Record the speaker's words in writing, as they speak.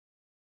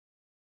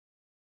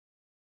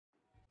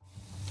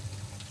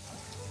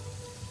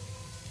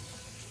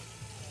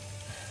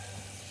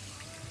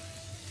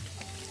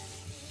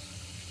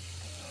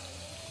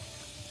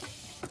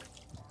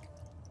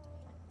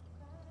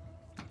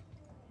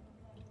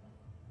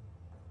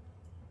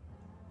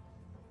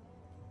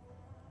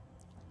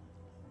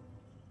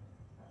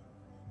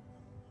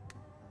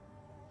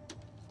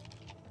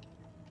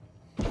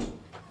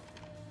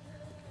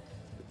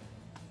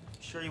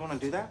sure you want to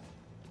do that?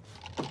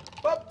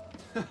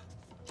 Whoop!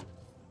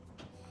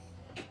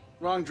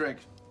 Wrong drink.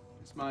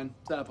 It's mine.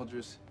 It's apple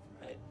juice.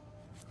 Right.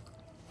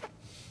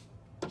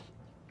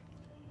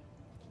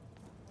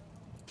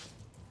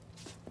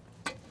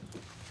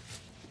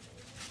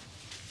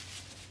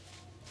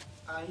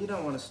 You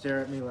don't want to stare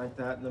at me like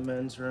that in the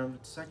men's room.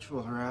 It's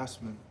sexual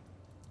harassment.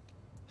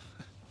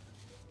 Are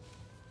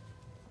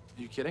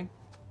you kidding?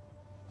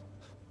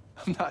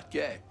 I'm not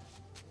gay.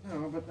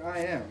 No, but I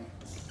am.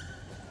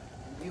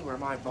 You are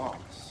my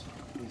boss.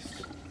 At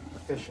least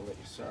officially,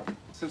 so.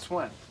 Since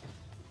when?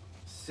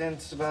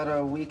 Since about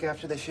a week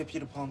after they shipped you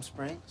to Palm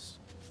Springs.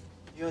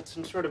 You had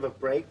some sort of a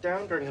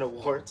breakdown during an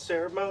award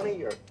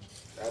ceremony, or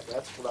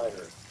that's what I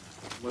heard.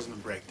 It wasn't a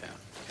breakdown.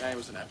 Okay, it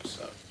was an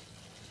episode.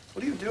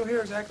 What do you do here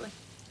exactly?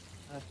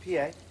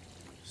 PA.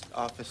 Just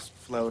office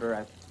floater.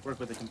 I work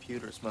with the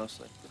computers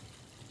mostly.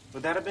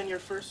 Would that have been your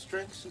first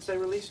drink since they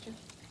released you?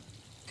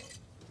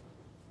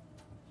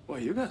 Boy,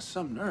 you got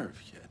some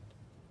nerve, kid.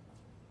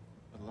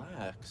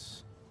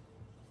 Relax.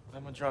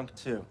 I'm a drunk,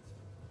 too.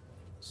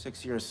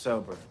 6 years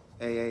sober.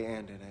 AA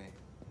and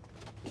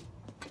NA.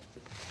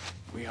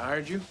 We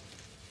hired you?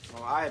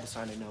 Well, I had to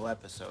sign a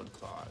no-episode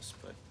clause,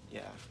 but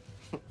yeah.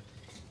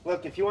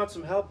 Look, if you want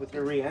some help with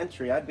your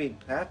re-entry, I'd be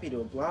happy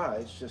to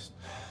oblige. Just,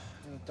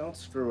 don't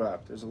screw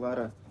up. There's a lot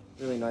of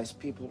really nice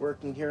people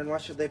working here, and why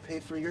should they pay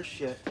for your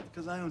shit?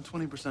 Because I own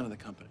 20% of the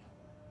company.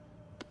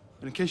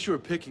 And in case you were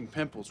picking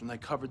pimples when they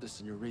covered this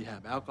in your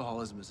rehab,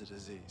 alcoholism is a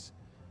disease.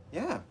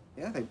 Yeah,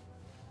 they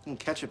can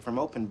catch it from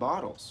open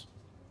bottles.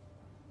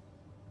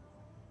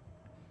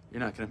 You're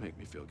not gonna make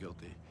me feel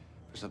guilty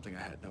for something I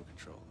had no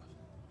control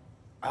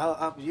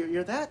of.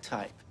 You're that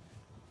type.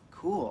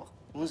 Cool.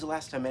 When was the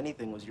last time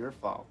anything was your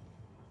fault?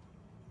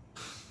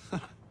 I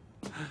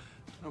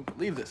don't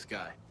believe this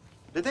guy.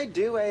 Did they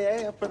do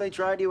AA up where they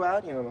tried you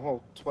out? You know, the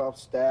whole 12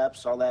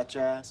 steps, all that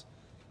jazz?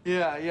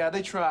 Yeah,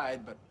 they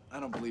tried, but I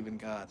don't believe in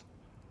God.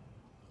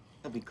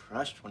 He'll be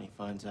crushed when he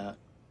finds out.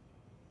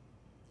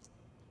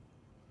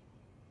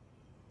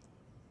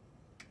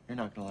 You're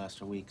not gonna last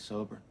a week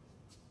sober.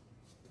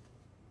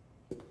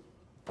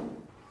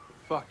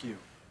 Fuck you.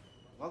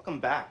 Welcome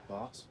back,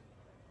 boss.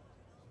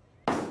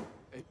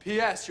 Hey,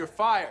 P.S., you're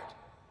fired.